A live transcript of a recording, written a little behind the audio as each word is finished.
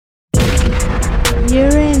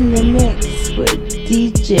mix with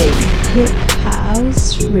DJ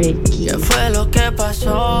Hiphouse Ricky. ¿Qué fue lo que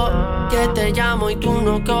pasó? Que te llamo y tú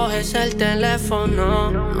no coges el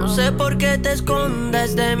teléfono. No sé por qué te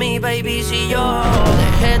escondes de mí, baby. Si yo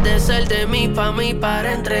dejé de ser de mí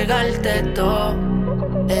para entregarte todo.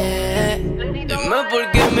 Dime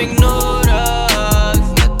por qué me ignoras.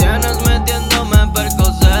 Me tienes metiéndome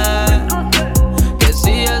percocet. Que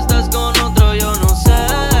si estás con otro yo no sé.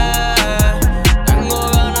 Tengo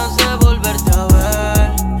ganas de volverte a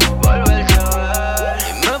ver.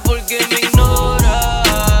 Dime por qué me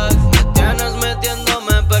ignoras. Me tienes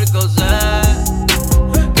metiéndome percocet.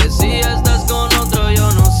 Que si estás con otro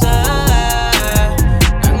yo no sé.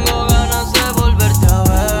 Tengo ganas de volverte a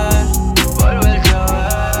ver.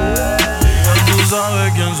 Tú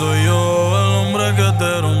sabes quién soy yo, el hombre que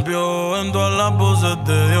te rompió, en todas las poses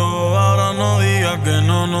te dio. Ahora no digas que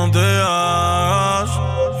no te hagas,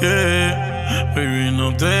 yeah, baby,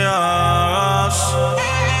 no te hagas.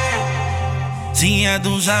 Si ya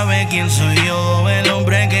tú sabes quién soy yo, el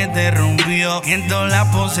hombre que te rompió, en todas las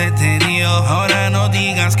poses te dio. Ahora no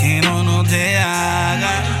digas que no te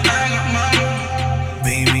hagas,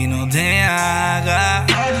 baby, no te hagas.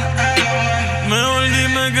 Mejor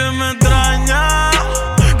dime que me extrañas,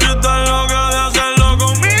 que estás loca de hacerlo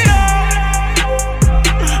conmigo.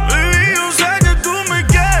 Baby, yo sé que tú me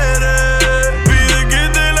quieres. Pide que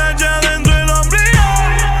te la eche dentro del ombligo.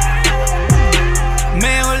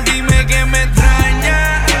 Mejor dime que me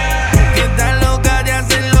extrañas, que estás loca de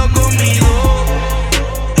hacerlo conmigo.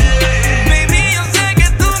 Baby, yo sé que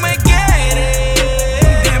tú me quieres.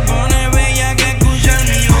 Te pone bella que escuchar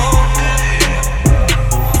mi voz.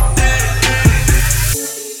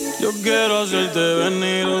 Yo quiero hacerte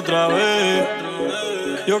venir otra vez.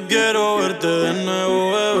 Yo quiero verte de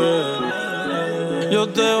nuevo, bebé. Yo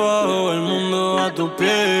te bajo el mundo a tus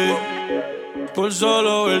pies por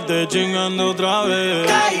solo verte chingando otra vez.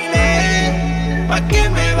 Caile, pa' que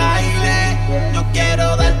me baile. Yo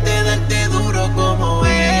quiero darte duro como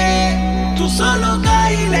es. Tú solo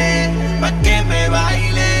caile, pa' que me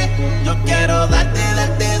baile. Yo quiero darte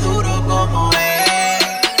duro como es.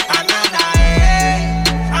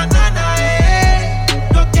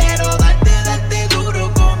 Yo quiero darte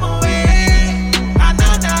duro como es.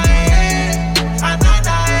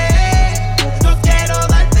 Yo quiero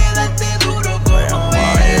darte duro como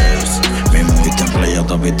es. Mi moviste en play, ya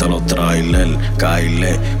te has visto los trailers.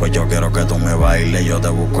 Kyle, pues yo quiero que tú me bailes. Yo te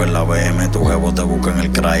busco en la BM, tu jevo te busca en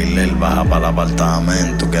el trailer. Baja para el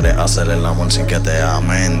apartamento, quieres hacer el amor sin que te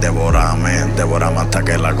amen. Devórame hasta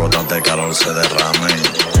que las gotas de calor se derramen.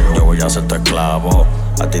 Yo voy a ser tu esclavo,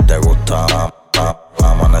 a ti te gusta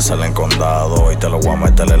amanecer en condado. Y te lo voy a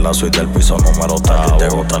meter en la suite del piso número 3. A ti te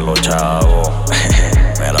gustan los chavos.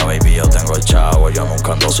 Mira baby, yo tengo el chavo. Yo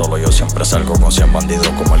nunca ando solo, yo siempre salgo con 100 bandidos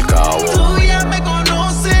como el cabo. Tú ya me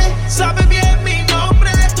conoces, sabes bien mi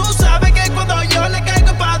nombre. Tú sabes que cuando yo le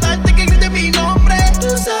caigo pa' darte que grite mi nombre. Tú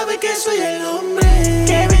sabes que soy el hombre.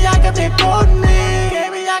 Qué bella que te pone, qué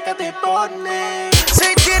bella que te pone.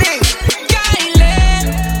 Say Titty.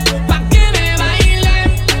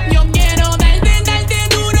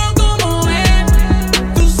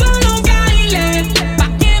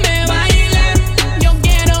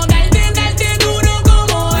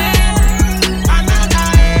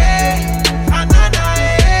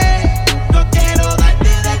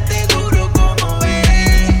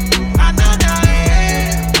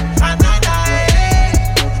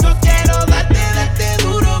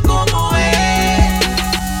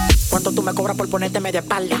 Por ponerte media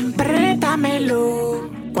espalda, prétamelo.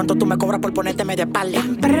 ¿Cuánto tú me cobras por ponerte media espalda?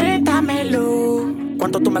 Prétamelo.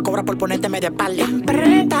 ¿Cuánto tú me cobras por ponerte media espalda?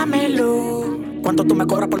 Prétamelo. ¿Cuánto tú me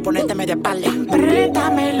cobras por ponerte media espalda?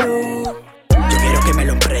 Prétamelo. Yo quiero que me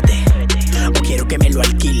lo emprete, o quiero que me lo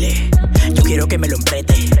alquile. Yo quiero que me lo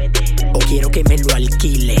emprete, o quiero que me lo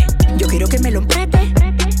alquile. Yo quiero que me lo emprete,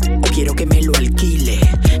 o quiero que me lo alquile.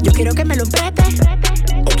 Yo quiero que me lo emprete,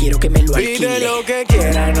 o quiero que me lo alquile. Pide lo que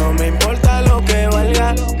quiera, no me importa lo que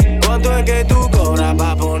valga. ¿Cuánto es que tú cobras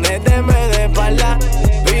pa' ponérteme de espalda?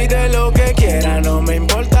 Pide lo que quiera, no me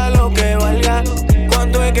importa lo que valga.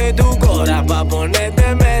 ¿Cuánto es que tú cobras pa'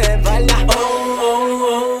 ponérteme de espalda? Oh,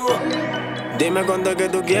 oh, oh. Dime cuánto es que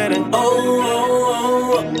tú quieres. Oh,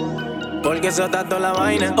 oh, oh. Porque eso está toda la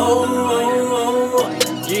vaina. Oh, oh, oh.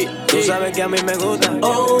 Yeah. Tú sabes que a mí me gusta.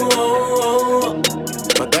 Oh, oh, oh.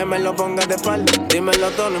 Pa' que me lo pongas de espalda.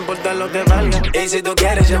 Dímelo todo, no importa lo que valga. Y si tú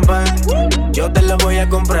quieres champán, yo te lo voy a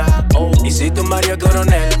comprar. Y si tu Mario es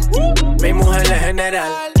coronel, mi mujer es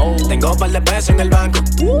general. Tengo un par de pesos en el banco,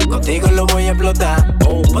 contigo lo voy a explotar.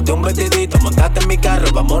 Ponte un vestidito, montate en mi carro,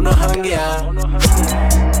 vámonos a janguear.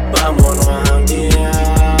 Vámonos a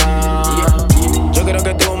janguear.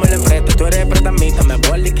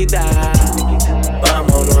 quitar.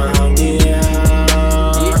 Vámonos a janguear.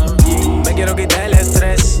 Me quiero quitar el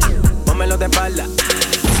estrés, pónmelo de espalda.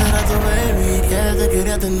 Hace rato, baby, que te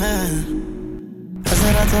quería tener.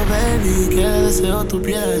 Hace rato, baby, que deseo tu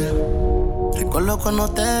piel. Recuerdo cuando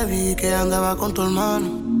te vi que andaba con tu hermano.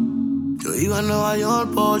 Yo iba a Nueva York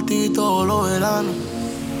por ti todos los veranos.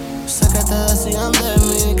 Sé que te decían de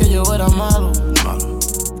mí que yo era malo,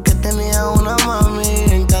 que tenía una mami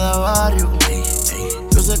en cada barrio.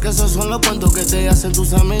 Yo sé que esos son los cuentos que te hacen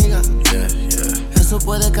tus amigas. Eso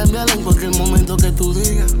puede cambiar en cualquier momento que tú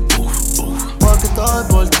digas. Porque todo es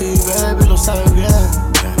por ti, baby, lo sabes bien.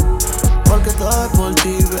 Porque todo es por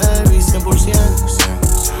ti, baby, 100%.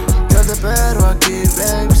 Yo te espero aquí,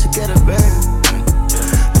 baby, si quieres ver.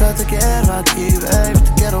 Yo te quiero aquí, baby,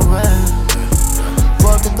 te quiero ver.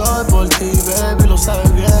 Porque todo es por ti, baby, lo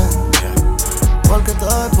sabes bien. Porque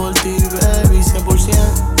todo es por ti, baby,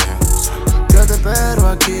 100%. Yo te espero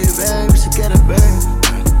aquí, baby, si quieres ver.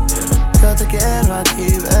 Yo te quiero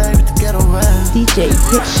aquí, baby, te quiero ver. DJ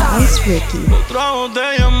Hiphouse Ricky. Otra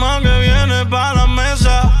botella más que viene para la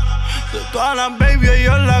mesa. De todas las baby,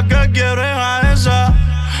 yo la que quiero es a esa.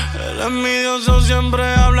 El envidioso siempre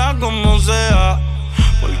habla como sea,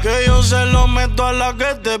 porque yo se lo meto a la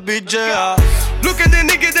que te pichea. Look at the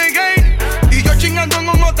nigga de gay, y yo chingando en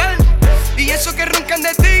un hotel. Y eso que roncan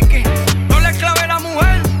de ticket, no les clave la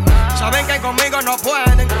mujer. Saben que conmigo no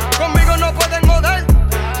pueden joder.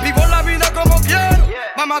 Vivo la vida como quiero,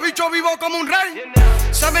 mamá bicho vivo como un rey.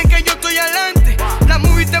 Saben que yo estoy adelante, la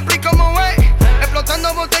movie te explico como es.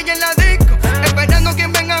 Explotando botella en la disco, esperando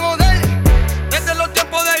quien venga a joder. Desde los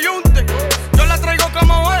tiempos de Yunte, yo la traigo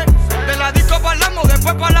como es. De la disco parlamos,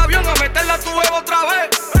 después para el avión a meterla a tu huevo otra vez.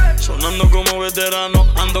 Sonando como veterano,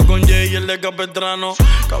 ando con Jay y el de Capetrano.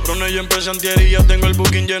 Cabrones, yo empecé antier y ya tengo el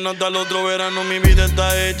booking lleno hasta el otro verano. Mi vida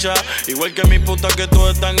está hecha, igual que mis putas que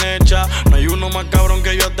todas están hechas. No hay uno más cabrón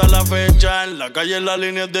que yo hasta la fecha. En la calle la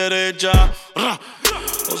línea es derecha.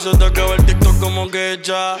 O se te acaba el TikTok como que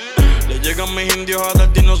echa. Le llegan mis indios a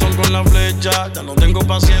darte y no son con la flecha. Ya no tengo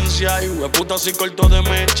paciencia y hueputa si corto de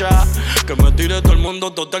mecha. Que me tire todo el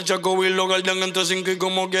mundo, total Chaco y lo guardian entre 5 y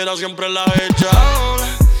como quiera siempre la echa.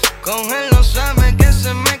 Con él no sabe que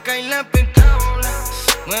se me cae la pistola.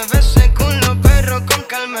 Mueve ese culo perro con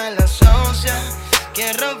calma la socia.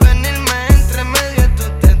 Quiero venirme entre medio de tu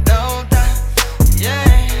tetota.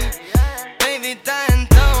 Yeah, baby está en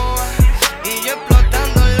toa. Y yo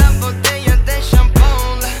explotando las botellas de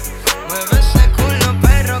shampoo. Mueve ese culo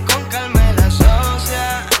perro con calma la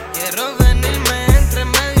socia. Quiero venirme entre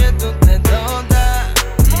medio de tu tetota.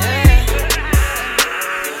 Yeah.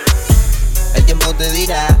 El tiempo te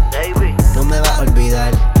dirá, no me vas a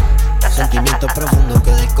olvidar. Sentimientos profundos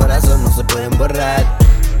que del corazón no se pueden borrar.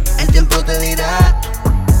 El tiempo te dirá,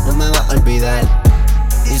 no me vas a olvidar.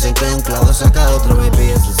 Dicen que de un clavo saca otro,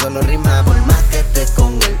 baby, eso solo rima. Por más que estés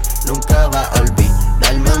con él, nunca vas a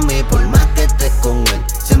olvidarme a mí. Por más que estés con él,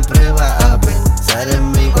 siempre vas a pensar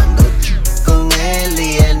en mí. Cuando con él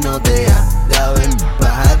y él no te haga ver,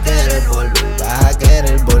 vas a querer volver, vas a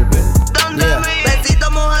querer volver.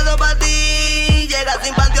 Besito mojado pa' ti, llega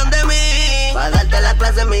sin panteón de mí. Pa' darte la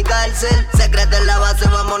clase en mi cárcel, secreta en la base,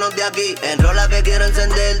 vámonos de aquí. Enrola que quiero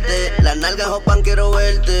encenderte, las nalgas jopan quiero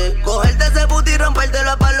verte. Cogerte ese puti y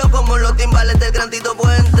rompértelo a palo como los timbales del Gran Tito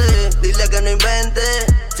Puente. Dile que no invente,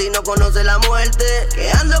 si no conoce la muerte.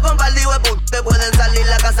 Que ando con par de hueput, te pueden salir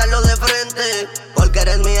la casa lo de frente. Porque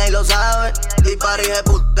eres mía y lo sabes, y pari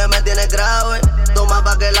put que me tienes grave. Toma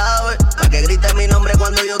pa' que lave, pa' que grites mi nombre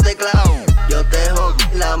cuando yo te clavo. Yo te jodí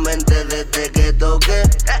la mente desde que toqué.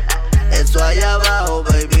 Eso allá abajo,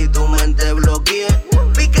 baby, tu mente bloqueé.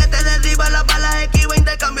 Piquete de arriba, la bala esquiva,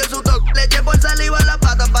 intercambio su toque. Le eché por saliva, las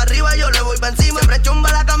patas para arriba, yo le voy pa' encima. Siempre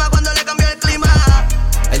chumba la cama cuando le cambio el clima.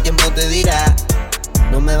 El tiempo te dirá,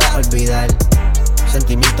 no me vas a olvidar.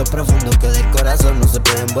 Sentimientos profundos que del corazón no se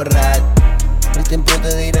pueden borrar. El tiempo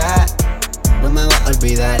te dirá, no me vas a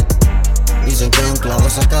olvidar. Dicen que de un clavo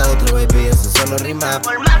saca otro, baby, eso solo rima.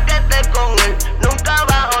 Por más que estés con él, nunca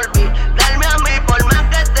vas a olvidarme a mí. Por más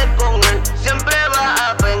que estés con él, siempre vas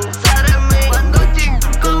a pensar en mí. Cuando chingo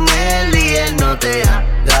con él y él no te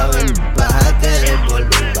haga ver, vas a querer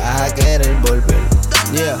volver, vas a querer volver.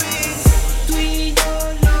 Yeah. Tú y yo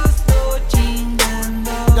los dos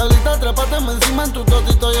chingando. Y ahorita trépateme encima en tu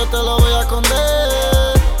totito, yo te lo voy a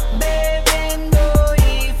esconder. Bebiendo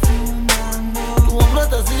y fumando. Tu hombre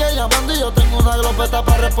te sigue llamando y yo tengo una glopeta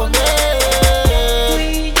para responder. Tú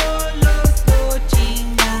y yo los dos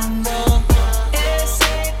chingando.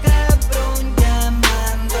 Ese cabrón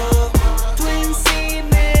llamando. Tú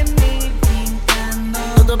encima de mí brincando.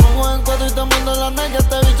 Yo te pongo en cuatro y te mando la nalga,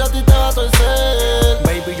 este bicho a ti te va a torcer.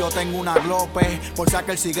 Baby, tengo una glope, por si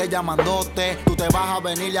aquel sigue llamándote. Tú te vas a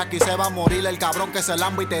venir y aquí se va a morir el cabrón que se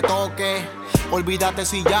lamba y te toque. Olvídate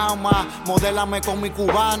si llama, modélame con mi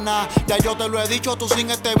cubana. Ya yo te lo he dicho, tú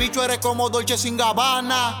sin este bicho eres como Dolce sin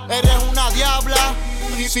Gabbana. Eres una diabla,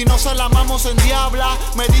 y si no se la amamos en diabla.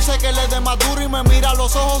 Me dice que le dé más duro y me mira a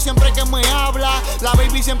los ojos siempre que me habla. La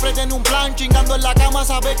baby siempre tiene un plan, chingando en la cama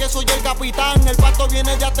sabe que soy el capitán. El pasto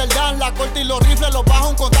viene de Amsterdam, la corte y los rifles los bajo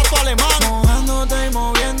un contacto alemán. Mojándote y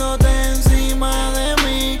moviéndote encima de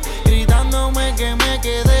mí, gritándome que me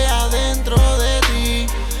quedé adentro de ti.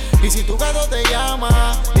 Y si tu gato te llama,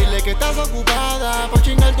 dile que estás ocupada. Pa'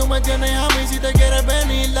 chingar tú me tienes a mí, si te quieres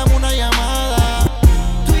venir dame una llamada.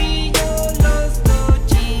 Tú y yo los dos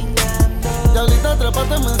chingando. Y ahorita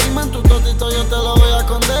trépateme encima en tu totito, yo te lo voy a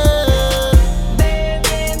esconder.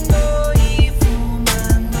 Bebiendo y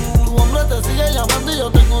fumando. Tu hombre te sigue llamando y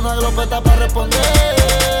yo tengo una glopeta para responder.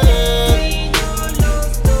 Tú y yo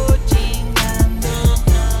los dos chingando.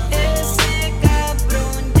 Ese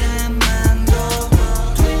cabrón llamando.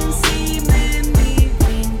 Tú encima de mí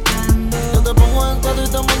brincando. Yo te pongo en cuatro y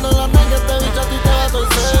te mando la nalga, este bicho a ti te va a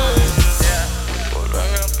torcer.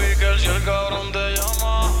 Vuelven a picar si el cabrón te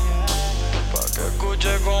llama, pa' que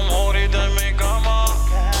escuche como grita en mi cama.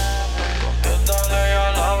 Contéstale y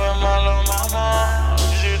a la vez malo mamá.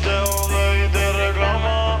 Si te jode y te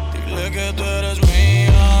reclama, dile que tú eres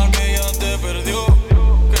mía, que ella te perdió,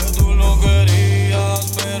 que tú lo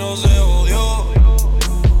querías pero se odió,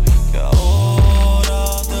 que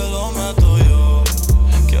ahora te lo meto yo,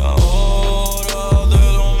 que ahora te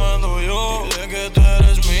lo meto yo. Dile que tú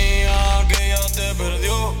eres mía, que ella te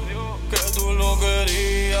perdió, que tú lo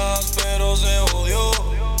querías pero se odió,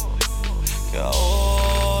 que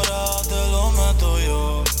ahora te lo meto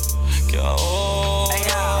yo, que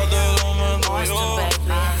ahora te lo meto yo.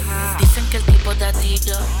 Dicen que el tipo da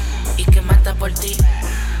tiro y que mata por ti.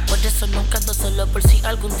 Por eso nunca ando solo, por si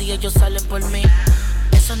algún día ellos salen por mí.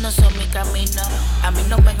 Esos no son mi camino, a mí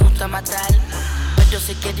no me gusta matar, pero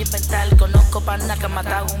si quiero inventar, conozco pana que ha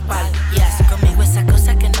matado un par. Yes, conmigo esas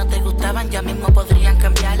cosas que no te gustaban ya mismo podrían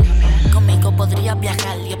cambiar. Conmigo podrías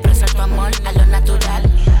viajar y expresar tu amor a lo natural.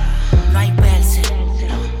 No hay verse,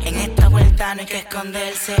 en esta vuelta no hay que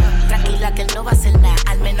esconderse. Tranquila que él no va a hacer nada,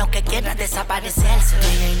 al menos que quiera desaparecerse.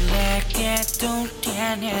 Dile que tú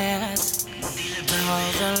tienes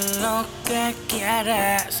todo lo que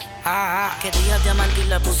quieres. Quería diamante y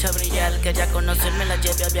la puse a brillar. Quería conocerme, la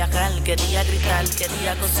llevé a viajar. Quería gritar,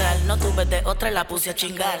 quería gozar. No tuve de otra y la puse a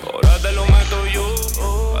chingar. Ahora te lo meto yo,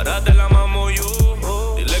 ahora te la mamo yo.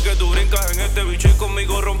 Dile que tú brincas en este bicho y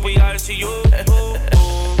conmigo rompías el sillón.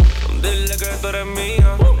 Dile que tú eres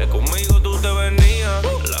mía, que conmigo tú te venías.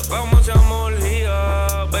 La cama se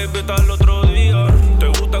amolía, baby, hasta el otro día. Te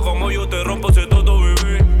gusta como yo te rompo ese todo,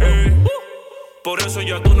 bebé. Por eso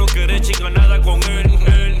ya tú no quieres chingar nada con él.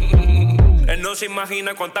 Él no se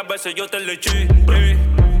imagina cuántas veces yo te le eché.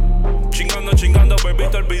 Chingando, chingando, baby,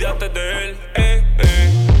 te olvidaste de él.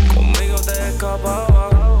 Conmigo te escapaba,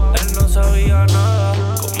 él no sabía nada.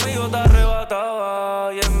 Conmigo te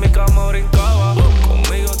arrebataba y en mi cama brincaba.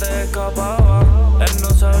 Conmigo te escapaba, él no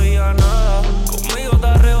sabía nada. Conmigo te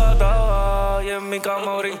arrebataba y en mi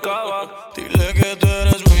cama brincaba. Dile que tú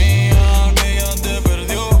eres mía, que ella te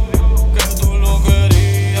perdió, que tú lo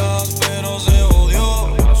querías pero se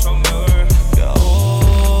odió, que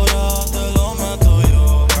ahora te lo meto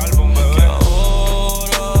yo, que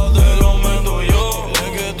ahora te lo meto yo.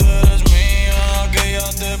 Dile que tú eres mía, que ella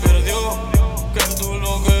te perdió, que tú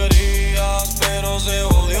lo querías pero se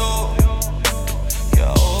odió, que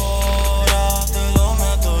ahora te lo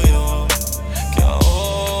meto yo, que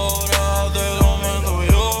ahora te lo meto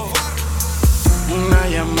yo. Una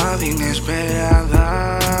llamada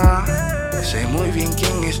inesperada, sé muy bien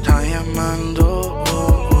quién está llamando.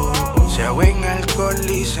 Se ahoga en alcohol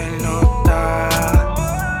y se nota,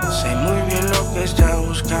 sé muy bien lo que está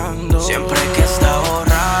buscando. Siempre que está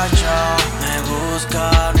borracha me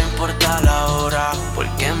busca, no importa la hora,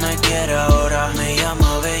 porque me quiere ahora. Me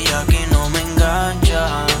llama bella que no me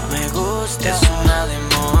engancha, me gusta, es una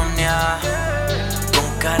demonia con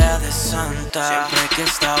cara de santa. Siempre que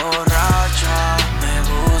está borracha me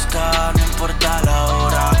busca, no importa la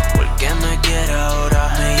hora, porque me quiere ahora.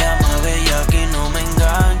 Me llama bella que no me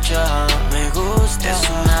engancha, me gusta, es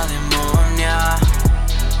una demonia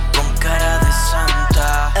con cara de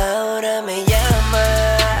santa. Ahora me llama,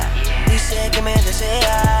 dice que me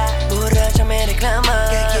desea, borracha me reclama,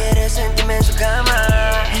 que quiere sentirme en su cama.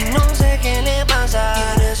 Y no sé qué le pasa,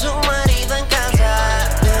 quiere su marido en casa,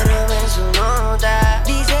 pero ven su nota.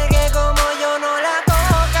 Dice que como yo no la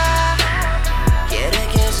toca, quiere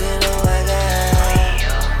que se lo haga.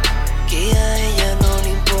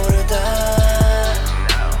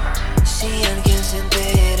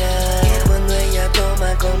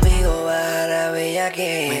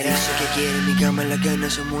 Sé que quiere mi cama, las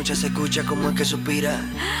ganas son muchas, se escucha como es que suspira.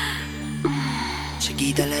 Se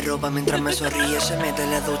quita la ropa mientras me sonríe, se mete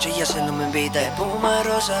en la ducha y ya se no me invita. Espuma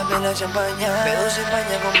rosa, vela champaña, pero se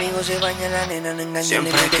baña conmigo, se baña la nena, no engaña.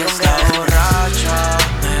 Siempre que está borracha,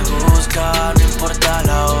 me busca, no importa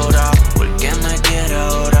la hora, porque me quiere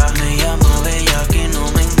ahora. Me llama bella que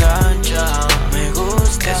no me engancha, me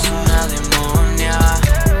gusta, es una demonia,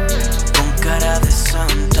 con cara de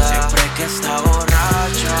santa. Siempre que está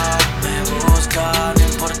borracha, me busca, no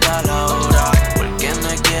importa la hora, porque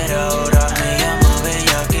me quiere ahora. Me llama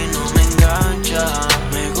bella que no me engancha,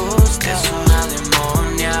 me gusta, es una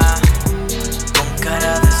demonia, con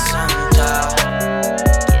cara de santa.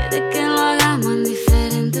 Quiere que lo hagamos en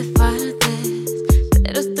diferentes partes,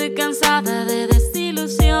 pero estoy cansada de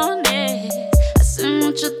desilusiones. Hace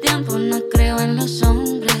mucho tiempo no creo en los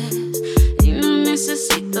hombres y no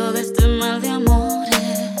necesito de este mal de amores.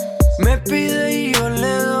 Me pide y yo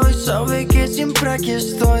le doy, sabe que siempre aquí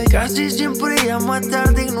estoy. Casi siempre llama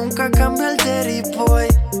tarde y nunca cambia el territoy.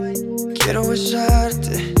 Quiero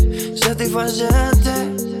besarte,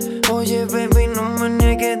 satisfacerte. Oye baby, no me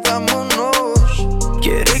niegues, vámonos.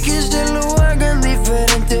 Quiere que se lo haga en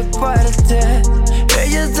diferentes partes.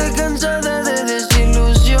 Ella está cansada de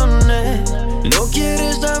desilusiones, no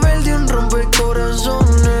quiere saber de un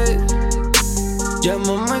rompecorazones.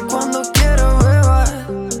 Llámame cuando quiero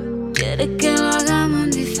beber. Quiere que lo hagamos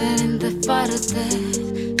en diferentes partes,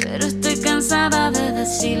 pero estoy cansada de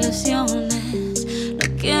desilusiones.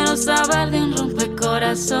 No quiero saber de un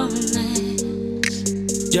rompecorazones.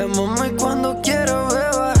 Llámame cuando quiero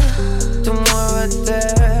beber. Tú muévete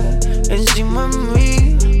encima de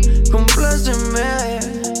mí, compláceme.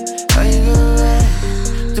 Ay bebé,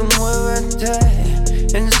 tú muévete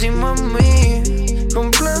encima de mí,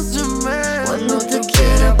 compláceme. Cuando tú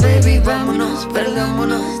quieras, baby, vámonos,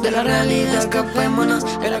 perdámonos de la realidad, escapémonos.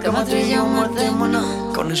 En la cama tú y yo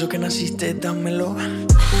matémonos. Con eso que naciste, dámelo.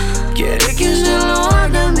 Quiere que se lo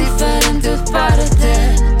haga en diferentes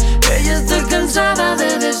partes. Ella está cansada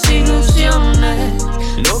de desilusiones,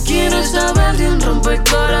 no quiere saber de un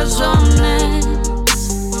rompecorazones.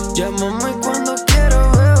 Llámame cuando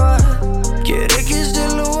quiero beber. Quiere que se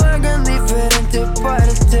lo haga en diferentes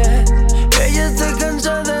partes. Ella está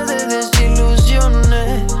cansada de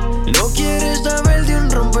desilusiones, no quiere saber de un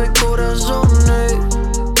rompecorazones.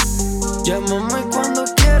 Llámame cuando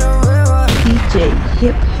quiero beber. DJ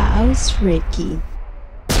Hiphouse Ricky.